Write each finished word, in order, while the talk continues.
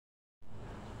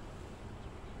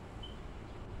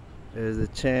There's the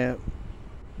champ.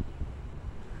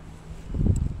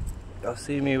 Y'all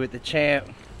see me with the champ.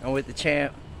 I'm with the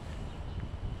champ.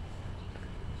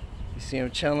 You see him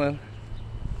chilling.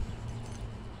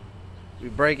 We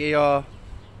break it, y'all.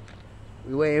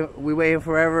 We waiting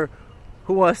forever.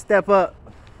 Who wants to step up?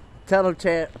 Tell him,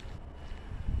 champ.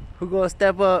 Who gonna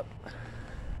step up?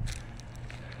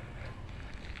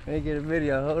 Let me get a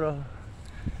video. Hold on.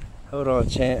 Hold on,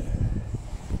 champ.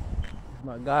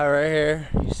 My guy right here.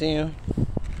 You see him?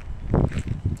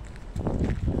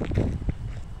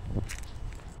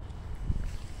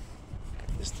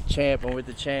 It's the champ. I'm with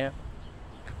the champ.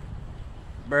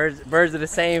 Birds of the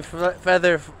same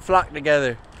feather flock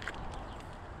together.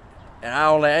 And I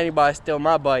don't let anybody steal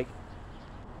my bike.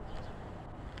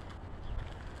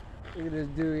 Look at this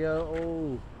dude, yo.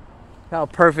 Oh, how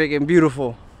perfect and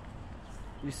beautiful.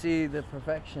 You see the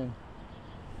perfection.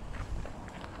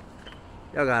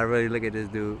 Y'all gotta really look at this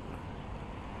dude.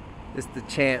 This the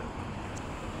champ.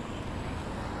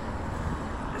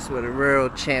 This is what a real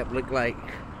champ look like.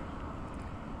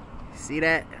 See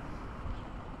that?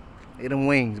 Look at them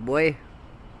wings, boy.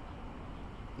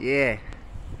 Yeah.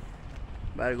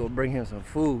 About to go bring him some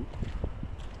food.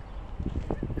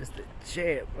 This the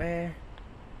champ, man.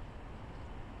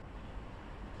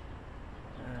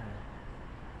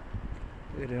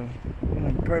 Look at them. Look at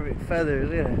them perfect feathers.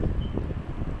 Look at that.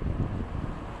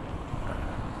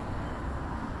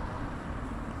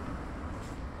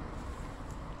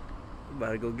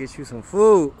 About to go get you some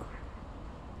food.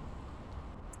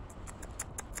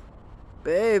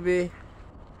 Baby.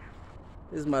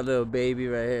 This is my little baby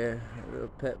right here. A little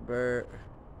pet bird.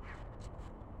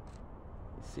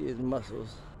 You see his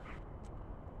muscles.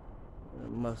 The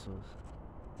muscles.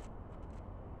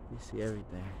 You see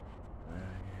everything right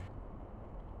here.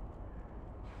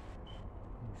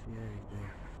 You see everything.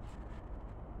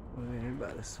 Well, you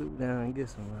about to swoop down and get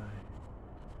somebody.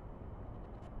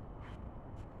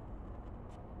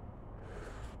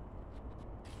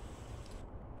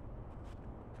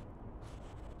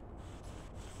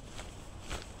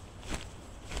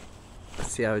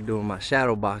 See how we're doing my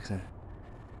shadow boxing.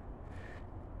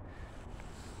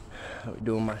 How we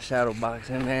doing my shadow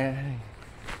boxing, man.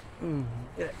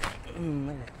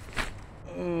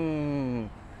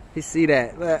 He see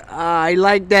that. He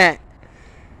like that.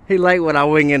 He like when I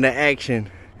wing into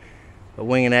action. A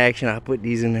wing into action, I put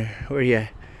these in there. Where you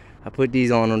at? I put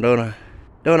these on him, don't I?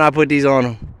 Don't I put these on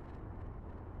him?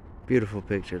 Beautiful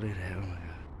picture. Look at that. Oh my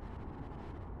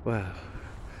God. Wow.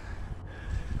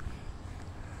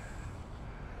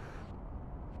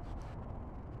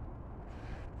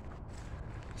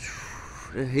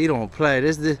 He don't play.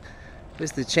 This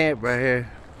the champ right here.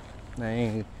 Nah, he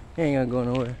ain't gonna go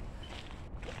nowhere.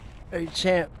 Hey,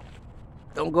 champ.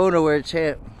 Don't go nowhere,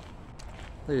 champ.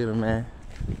 Look at him, man.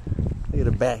 Look at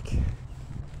the back.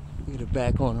 Look at the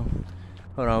back on him.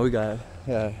 Hold on, we gotta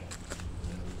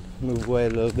move away a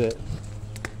little bit.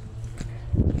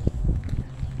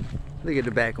 Look at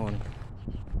the back on him.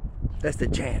 That's the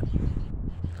champ.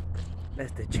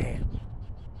 That's the champ.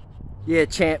 Yeah,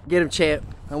 champ. Get him, champ.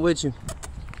 I'm with you.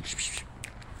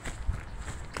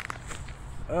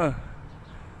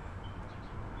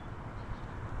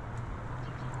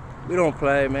 We don't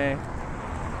play, man.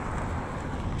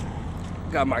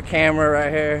 Got my camera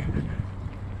right here.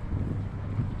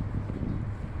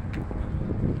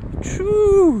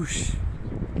 Choosh.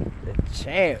 The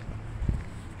champ.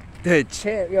 The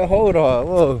champ. Yo, hold on.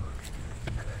 Whoa.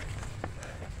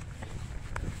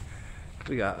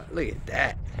 We got, look at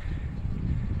that.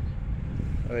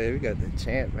 Oh yeah, we got the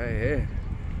champ right here.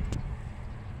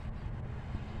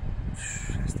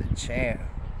 That's the champ.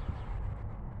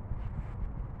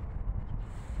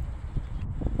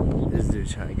 This dude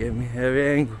trying to get me heavy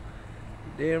angle.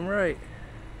 Damn right.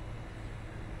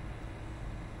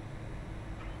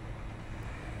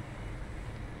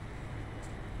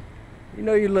 You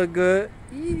know you look good.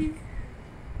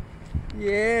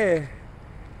 Yeah.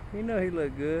 You know he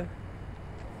look good.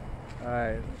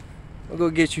 Alright. I'll go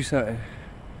get you something.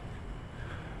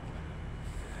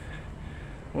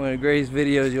 One of the greatest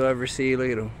videos you'll ever see. Look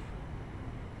at him.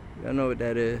 Y'all know what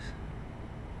that is.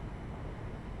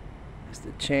 It's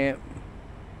the champ.